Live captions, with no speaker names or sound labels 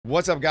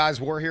What's up,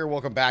 guys? War here.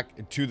 Welcome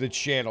back to the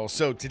channel.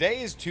 So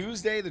today is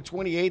Tuesday the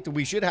 28th, and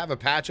we should have a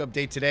patch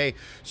update today.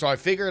 So I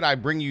figured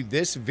I'd bring you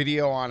this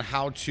video on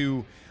how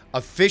to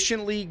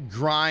efficiently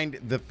grind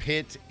the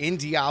pit in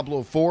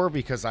Diablo 4,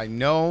 because I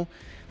know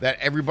that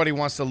everybody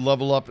wants to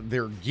level up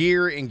their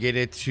gear and get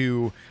it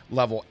to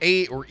level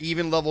 8 or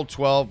even level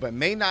 12, but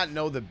may not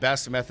know the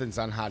best methods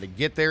on how to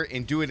get there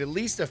and do it at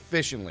least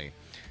efficiently.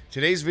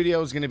 Today's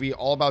video is going to be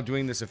all about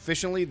doing this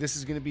efficiently. This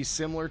is going to be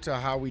similar to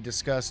how we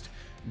discussed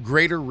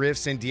greater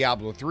rifts in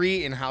Diablo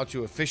 3 and how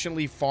to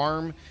efficiently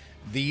farm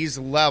these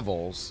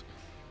levels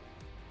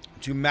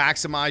to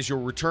maximize your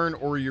return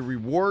or your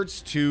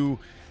rewards, to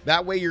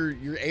that way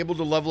you're able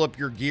to level up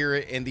your gear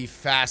in the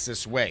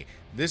fastest way.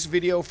 This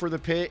video for the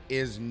pit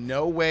is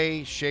no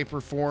way, shape,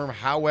 or form,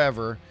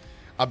 however,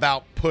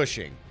 about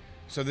pushing.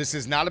 So this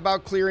is not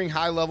about clearing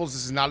high levels.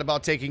 This is not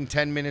about taking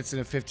 10 minutes in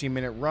a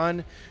 15-minute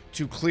run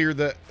to clear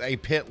a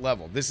pit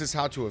level. This is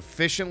how to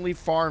efficiently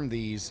farm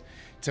these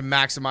to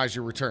maximize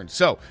your return.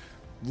 So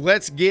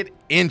let's get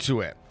into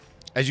it.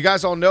 As you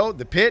guys all know,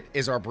 the pit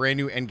is our brand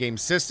new endgame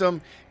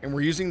system, and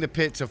we're using the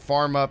pit to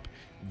farm up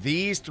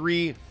these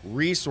three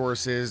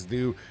resources: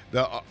 the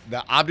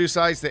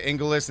Abdusites, the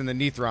Ingolus, and the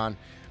Nithron.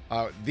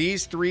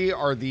 These three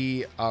are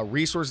the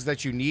resources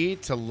that you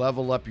need to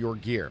level up your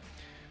gear.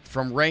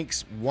 From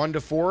ranks 1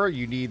 to 4,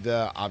 you need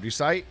the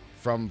Abdusite.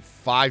 From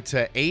 5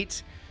 to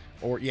 8,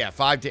 or yeah,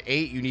 5 to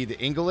 8, you need the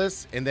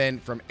Ingolus, and then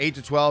from 8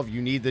 to 12,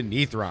 you need the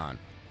Nithron.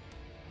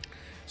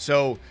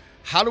 So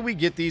how do we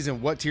get these,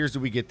 and what tiers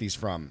do we get these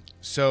from?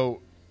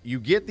 So you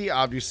get the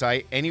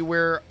Abdusite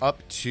anywhere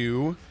up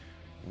to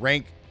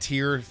rank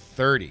tier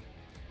 30.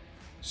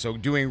 So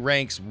doing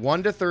ranks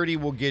 1 to 30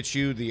 will get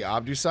you the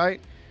Abdusite.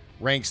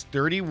 Ranks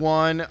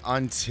 31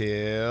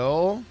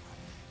 until,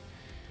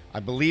 I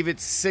believe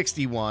it's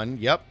 61.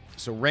 Yep.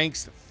 So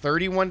ranks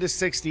 31 to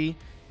 60,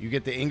 you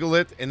get the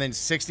Ingolith, and then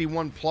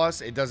 61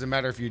 plus, it doesn't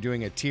matter if you're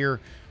doing a tier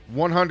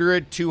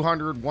 100,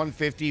 200,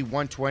 150,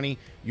 120,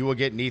 you will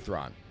get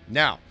Nithron.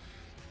 Now,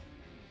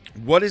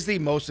 what is the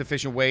most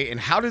efficient way, and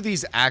how do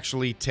these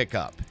actually tick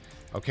up?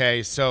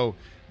 Okay, so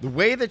the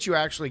way that you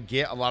actually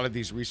get a lot of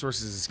these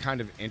resources is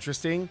kind of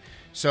interesting.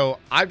 So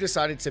I've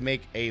decided to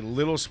make a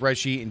little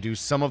spreadsheet and do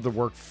some of the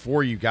work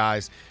for you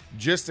guys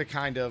just to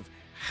kind of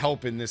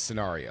help in this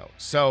scenario.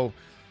 So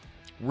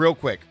real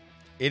quick,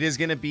 it is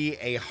going to be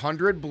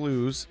 100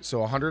 blues, so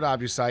 100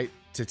 Abdusite,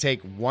 to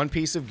take one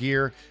piece of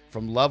gear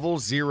from level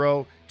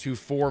 0 to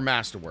 4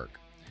 masterwork.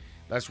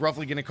 That's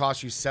roughly going to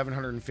cost you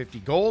 750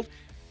 gold.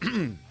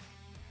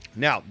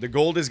 Now, the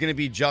gold is going to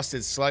be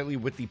adjusted slightly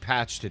with the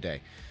patch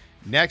today.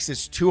 Next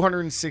is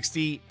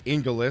 260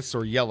 Ingoliths,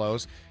 or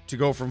yellows, to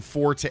go from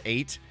 4 to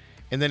 8.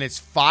 And then it's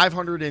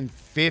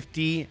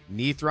 550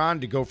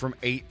 Nithron to go from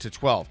 8 to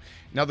 12.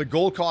 Now, the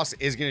gold cost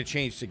is going to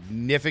change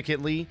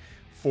significantly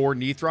for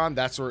Nithron.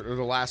 That's the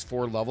last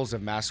 4 levels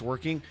of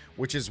masterworking,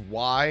 which is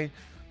why,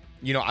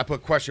 you know, I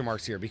put question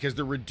marks here, because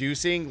they're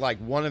reducing like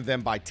one of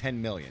them by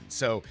 10 million.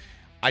 So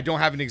I don't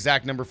have an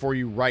exact number for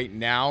you right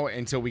now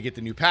until we get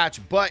the new patch,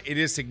 but it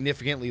is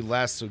significantly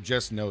less, so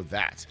just know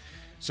that.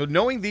 So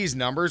knowing these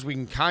numbers, we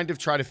can kind of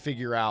try to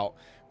figure out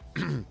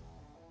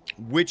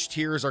which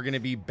tiers are going to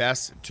be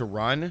best to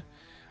run,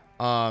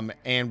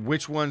 and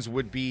which ones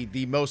would be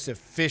the most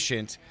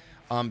efficient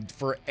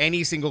for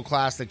any single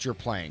class that you're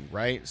playing,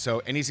 right? So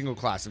any single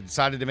class. I've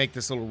decided to make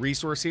this little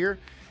resource here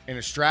and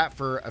a strat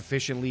for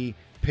efficiently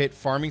pit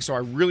farming, so I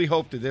really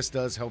hope that this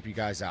does help you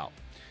guys out.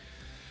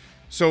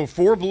 So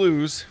for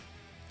blues,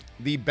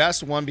 the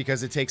best one,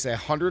 because it takes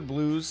 100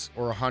 blues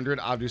or 100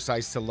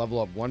 Abdusites to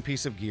level up one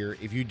piece of gear.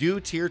 If you do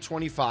tier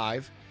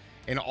 25,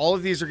 and all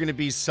of these are going to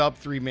be sub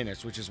 3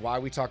 minutes, which is why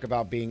we talk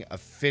about being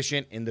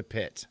efficient in the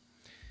pit.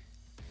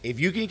 If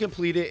you can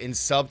complete it in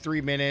sub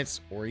 3 minutes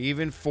or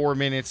even 4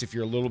 minutes if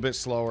you're a little bit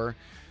slower,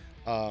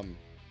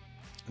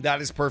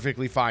 that is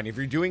perfectly fine. If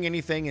you're doing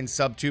anything in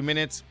sub 2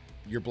 minutes,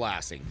 you're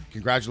blasting.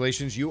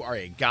 Congratulations, you are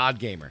a god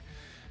gamer.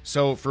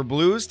 So for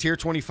blues, tier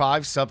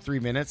 25, sub 3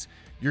 minutes,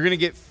 you're going to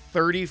get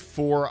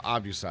 34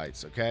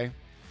 Abdusites, okay?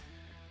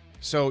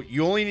 So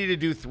you only need to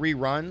do 3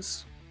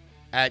 runs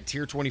at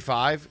tier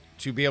 25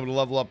 to be able to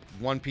level up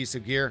one piece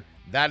of gear.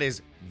 That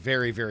is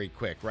very, very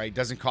quick, right?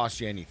 Doesn't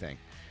cost you anything,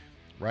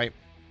 right?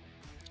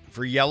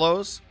 For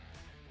yellows,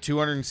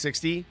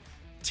 260,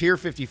 tier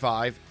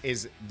 55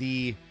 is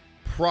the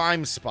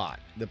prime spot.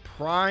 The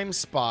prime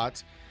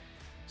spot,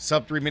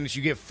 sub 3 minutes,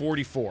 you get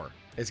 44.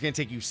 It's going to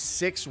take you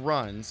 6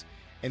 runs,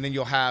 and then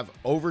you'll have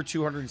over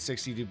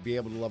 260 to be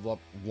able to level up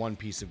one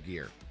piece of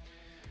gear.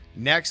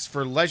 Next,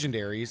 for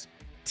legendaries,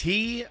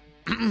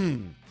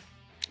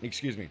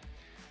 excuse me,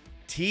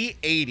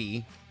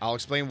 T80, I'll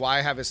explain why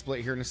I have it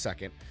split here in a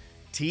second.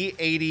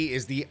 T80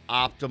 is the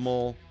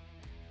optimal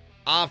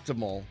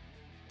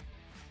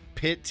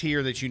pit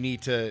tier that you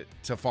need to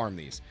farm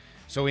these.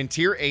 So in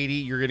tier 80,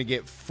 you're going to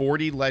get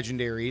 40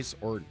 legendaries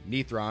or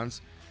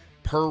Nithrons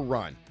per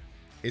run.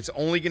 It's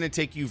only going to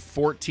take you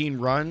 14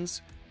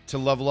 runs to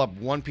level up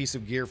one piece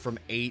of gear from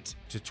 8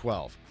 to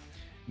 12.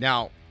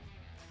 Now,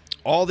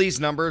 all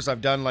these numbers,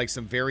 I've done like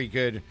some very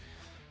good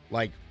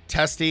like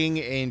testing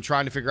and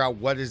trying to figure out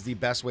what is the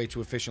best way to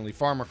efficiently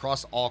farm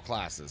across all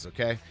classes,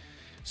 okay?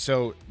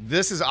 So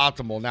this is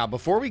optimal. Now,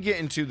 before we get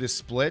into the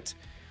split,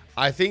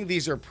 I think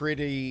these are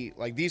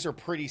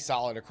pretty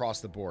solid across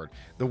the board.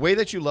 The way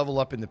that you level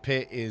up in the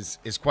pit is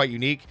quite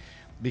unique,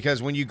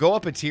 because when you go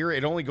up a tier,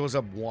 it only goes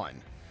up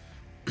 1.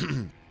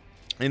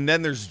 And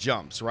then there's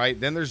jumps, right?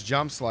 Then there's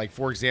jumps, like,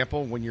 for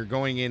example, when you're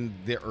going in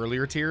the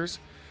earlier tiers,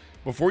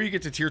 before you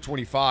get to tier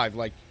 25,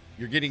 like,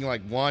 you're getting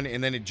like 1,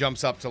 and then it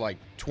jumps up to like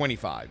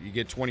 25. You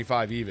get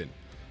 25 even.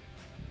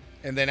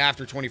 And then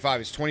after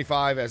 25, it's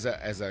 25 as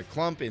a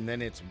clump, and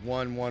then it's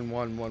 1, 1,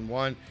 1, 1,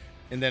 1,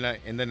 and then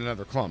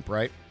another clump,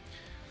 right?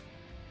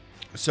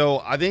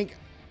 So I think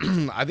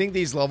I think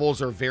these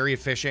levels are very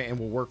efficient and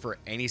will work for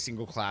any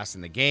single class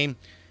in the game.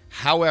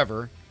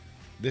 However,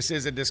 this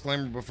is a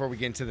disclaimer before we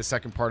get into the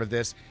second part of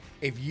this.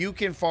 If you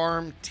can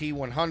farm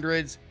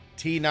T100s,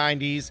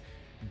 T90s,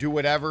 do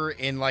whatever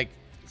in like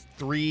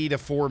 3 to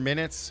 4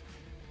 minutes,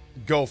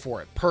 go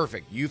for it.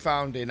 Perfect. You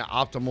found an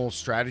optimal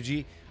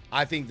strategy.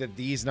 I think that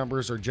these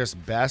numbers are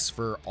just best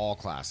for all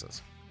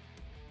classes.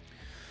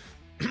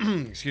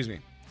 Excuse me.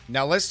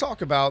 Now let's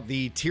talk about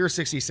the tier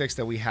 66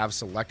 that we have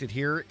selected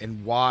here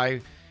and why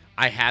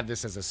I had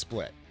this as a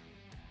split.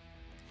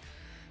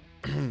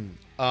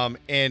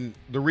 And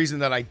the reason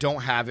that I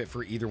don't have it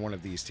for either one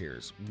of these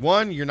tiers.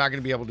 One, you're not going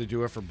to be able to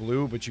do it for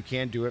blue, but you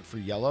can do it for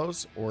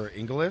yellows or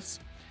ingoliths,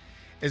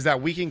 is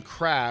that we can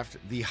craft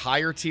the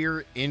higher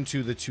tier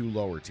into the 2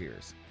 lower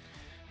tiers.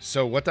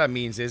 So what that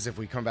means is if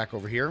we come back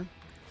over here,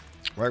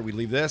 right, we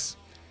leave this,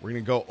 we're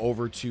going to go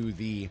over to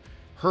the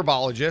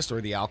herbologist or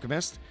the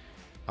alchemist.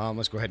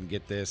 Let's go ahead and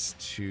get this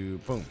to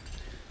boom.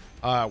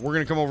 We're going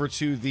to come over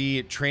to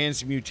the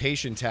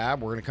transmutation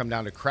tab. We're going to come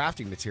down to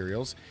crafting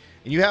materials,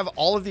 and you have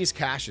all of these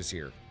caches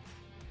here.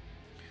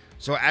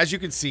 So as you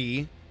can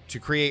see, to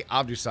create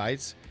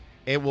obdusites,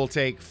 it will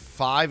take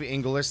 5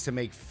 ingoliths to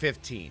make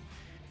 15.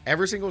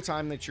 Every single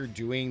time that you're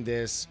doing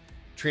this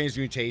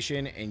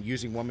transmutation and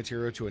using one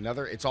material to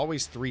another, it's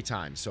always 3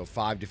 times. So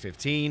 5 to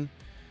 15,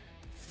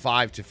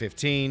 5 to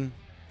 15,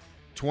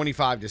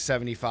 25 to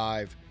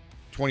 75,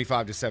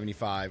 25 to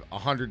 75,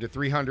 100 to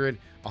 300,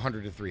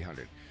 100 to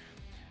 300.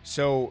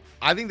 So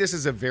I think this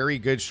is a very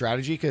good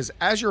strategy, because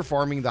as you're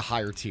farming the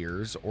higher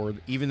tiers or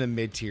even the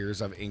mid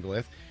tiers of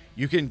Ingolith,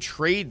 you can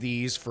trade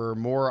these for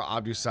more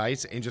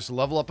obdusites and just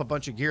level up a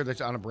bunch of gear that's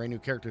on a brand new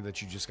character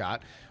that you just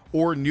got,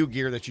 or new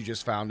gear that you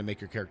just found to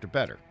make your character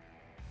better.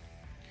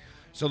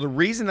 So the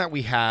reason that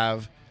we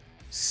have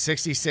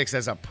 66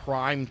 as a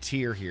prime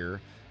tier here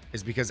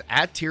is because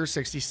at tier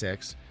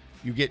 66,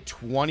 you get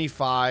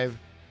 25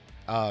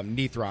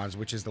 Nethrons,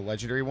 which is the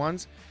legendary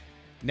ones.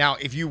 Now,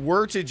 if you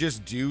were to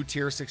just do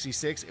tier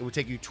 66, it would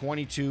take you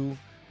 22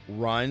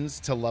 runs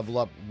to level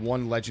up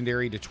 1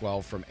 legendary to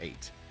 12 from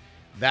 8.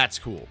 That's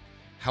cool.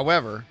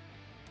 However,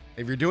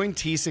 if you're doing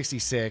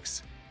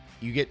T66,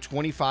 you get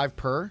 25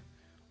 per.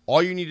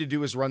 All you need to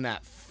do is run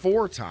that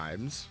 4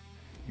 times.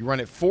 You run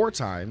it 4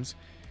 times,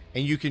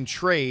 and you can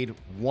trade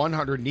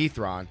 100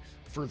 Nethron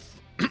for,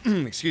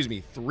 excuse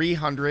me,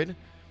 300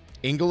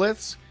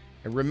 Ingoliths.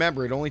 And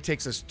remember, it only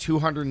takes us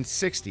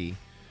 260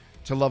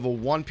 to level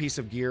 1 piece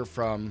of gear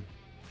from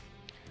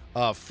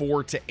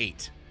 4 to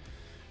 8.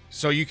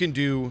 So you can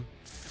do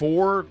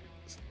 4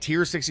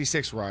 tier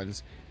 66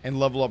 runs and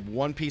level up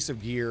 1 piece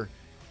of gear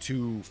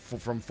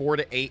from 4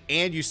 to 8,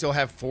 and you still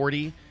have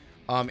 40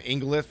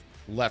 Ingolith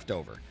left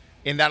over,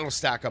 and that'll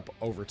stack up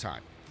over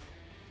time.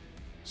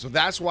 So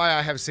that's why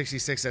I have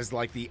 66 as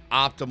like the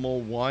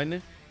optimal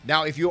one.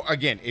 Now, if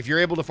you're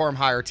able to farm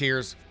higher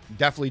tiers,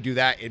 definitely do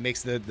that. It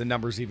makes the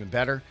numbers even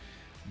better.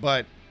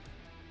 But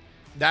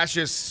that's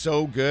just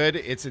so good.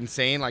 It's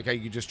insane. Like how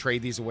you just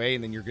trade these away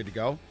and then you're good to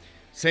go.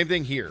 Same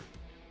thing here.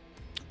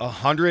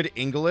 100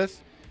 Ingolith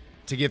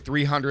to get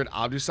 300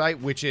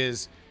 Obdusite, which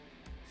is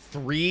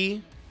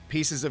 3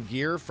 pieces of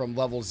gear from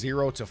level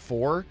 0 to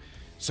 4.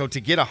 So to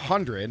get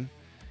 100,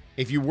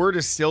 if you were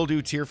to still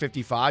do tier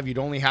 55, you'd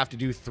only have to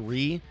do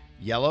 3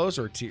 yellows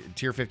or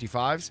tier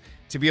 55s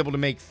to be able to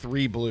make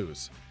 3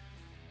 blues.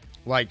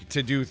 Like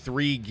to do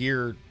 3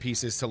 gear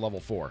pieces to level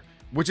 4,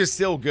 which is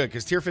still good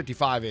because tier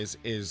 55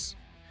 is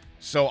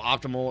so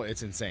optimal.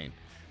 It's insane.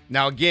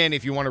 Now, again,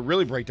 if you want to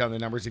really break down the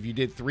numbers, if you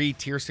did 3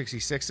 tier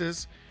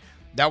 66s,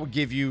 that would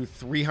give you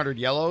 300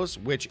 yellows,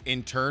 which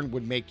in turn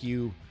would make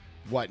you,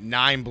 what,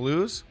 9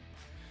 blues?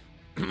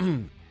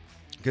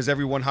 Because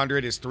every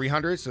 100 is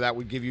 300, so that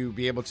would give you,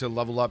 be able to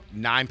level up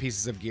 9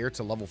 pieces of gear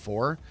to level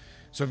 4.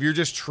 So if you're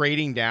just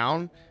trading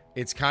down,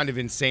 it's kind of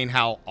insane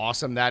how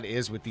awesome that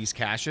is with these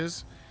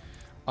caches.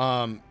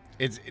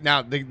 It's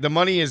now the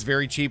money is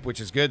very cheap, which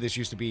is good. This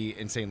used to be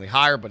insanely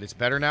higher, but it's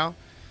better now.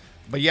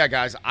 But yeah,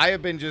 guys, I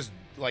have been just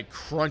like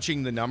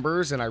crunching the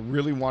numbers, and I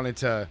really wanted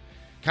to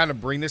kind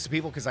of bring this to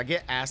people because I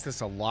get asked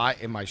this a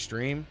lot in my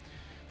stream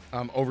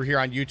over here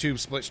on YouTube,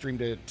 split stream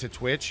to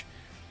Twitch,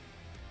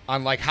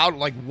 on like how,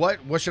 like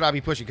what should I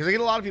be pushing? Because I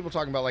get a lot of people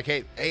talking about like,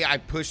 hey, I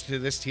pushed to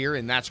this tier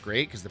and that's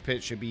great because the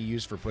pit should be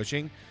used for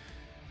pushing.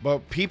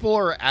 But people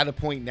are at a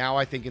point now,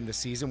 I think, in the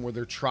season where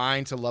they're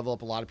trying to level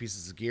up a lot of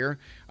pieces of gear.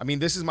 I mean,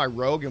 this is my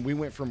Rogue, and we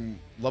went from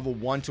level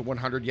 1 to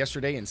 100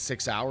 yesterday in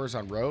 6 hours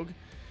on Rogue.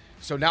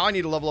 So now I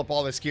need to level up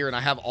all this gear, and I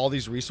have all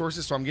these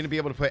resources, so I'm going to be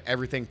able to put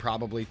everything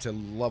probably to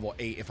level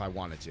 8 if I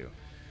wanted to.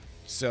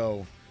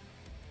 So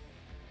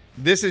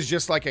this is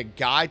just like a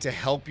guide to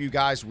help you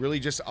guys really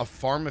just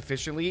farm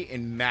efficiently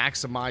and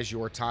maximize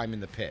your time in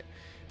the pit.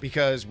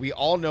 Because we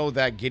all know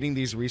that getting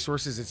these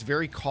resources, it's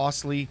very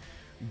costly.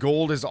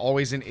 Gold is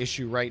always an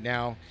issue right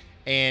now,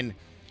 and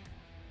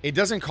it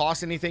doesn't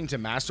cost anything to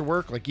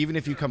masterwork. Like, even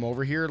if you come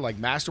over here, like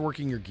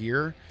masterworking your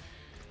gear,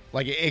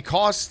 like it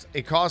costs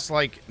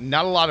like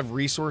not a lot of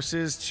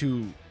resources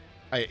to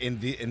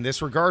in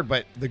this regard,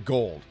 but the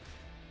gold,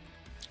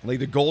 like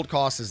the gold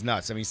cost is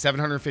nuts. I mean,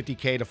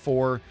 750k to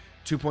 4,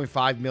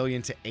 2.5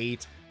 million to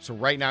 8. So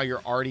right now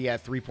you're already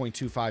at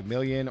 3.25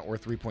 million or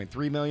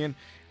 3.3 million,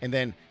 and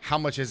then how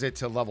much is it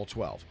to level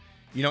 12?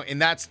 You know, and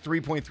that's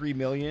 3.3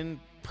 million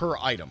per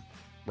item,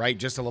 right?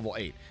 Just to level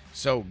 8.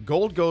 So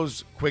gold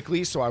goes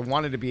quickly, so I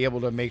wanted to be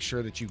able to make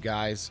sure that you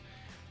guys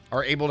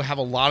are able to have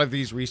a lot of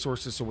these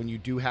resources, so when you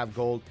do have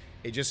gold,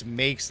 it just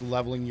makes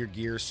leveling your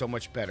gear so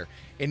much better.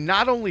 And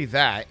not only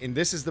that, and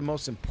this is the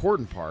most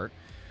important part,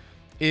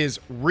 is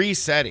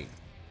resetting.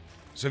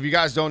 So if you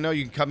guys don't know,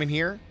 you can come in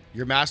here,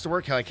 your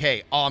masterwork, like,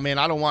 hey, oh man,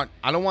 I don't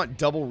want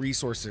double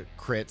resource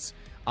crits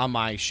on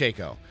my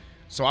Shaco.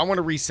 So I want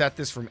to reset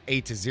this from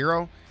 8 to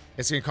 0.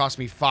 It's going to cost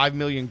me 5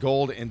 million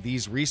gold in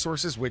these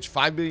resources, which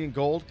 5 million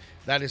gold,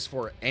 that is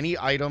for any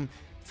item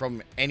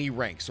from any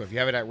rank. So if you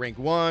have it at rank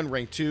 1,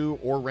 rank 2,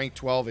 or rank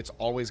 12, it's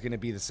always going to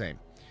be the same.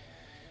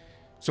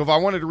 So if I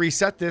wanted to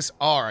reset this,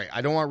 all right,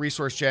 I don't want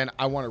resource gen.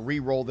 I want to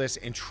re-roll this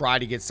and try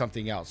to get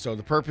something else. So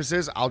the purpose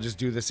is I'll just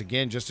do this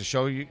again just to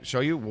show you.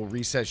 We'll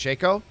reset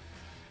Shaco.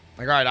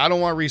 Like, all right, I don't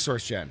want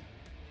resource gen.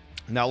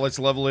 Now let's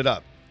level it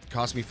up.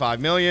 Cost me 5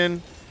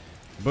 million.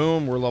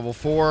 Boom, we're level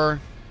 4.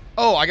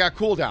 Oh, I got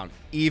cooldown.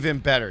 Even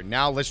better.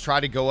 Now let's try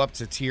to go up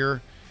to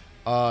tier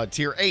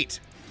 8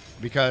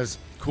 because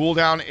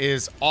cooldown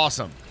is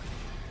awesome.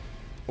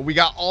 We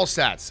got all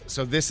stats,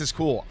 so this is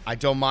cool. I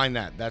don't mind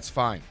that. That's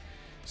fine.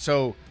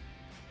 So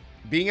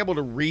being able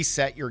to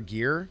reset your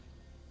gear,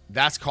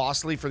 that's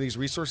costly for these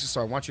resources, so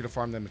I want you to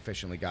farm them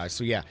efficiently, guys.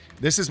 So yeah,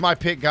 this is my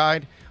pit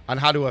guide on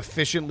how to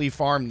efficiently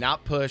farm,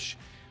 not push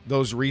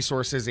those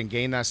resources and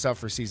gain that stuff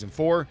for Season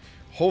 4.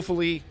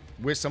 Hopefully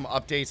with some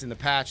updates in the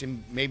patch,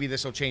 and maybe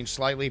this will change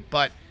slightly,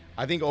 but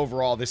I think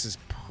overall this is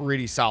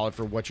pretty solid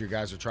for what you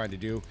guys are trying to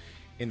do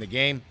in the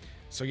game.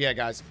 So yeah,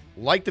 guys,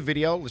 like the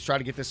video. Let's try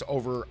to get this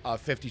over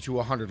 50 to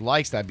 100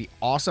 likes. That'd be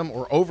awesome.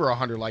 Or over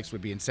 100 likes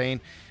would be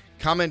insane.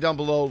 Comment down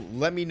below.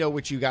 Let me know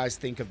what you guys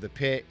think of the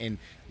pit, and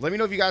let me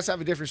know if you guys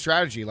have a different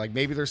strategy. Like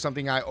maybe there's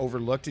something I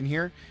overlooked in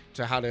here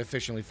to how to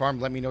efficiently farm.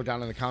 Let me know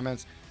down in the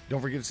comments.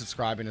 Don't forget to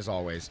subscribe, and as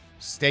always,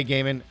 stay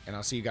gaming, and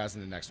I'll see you guys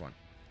in the next one.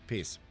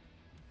 Peace.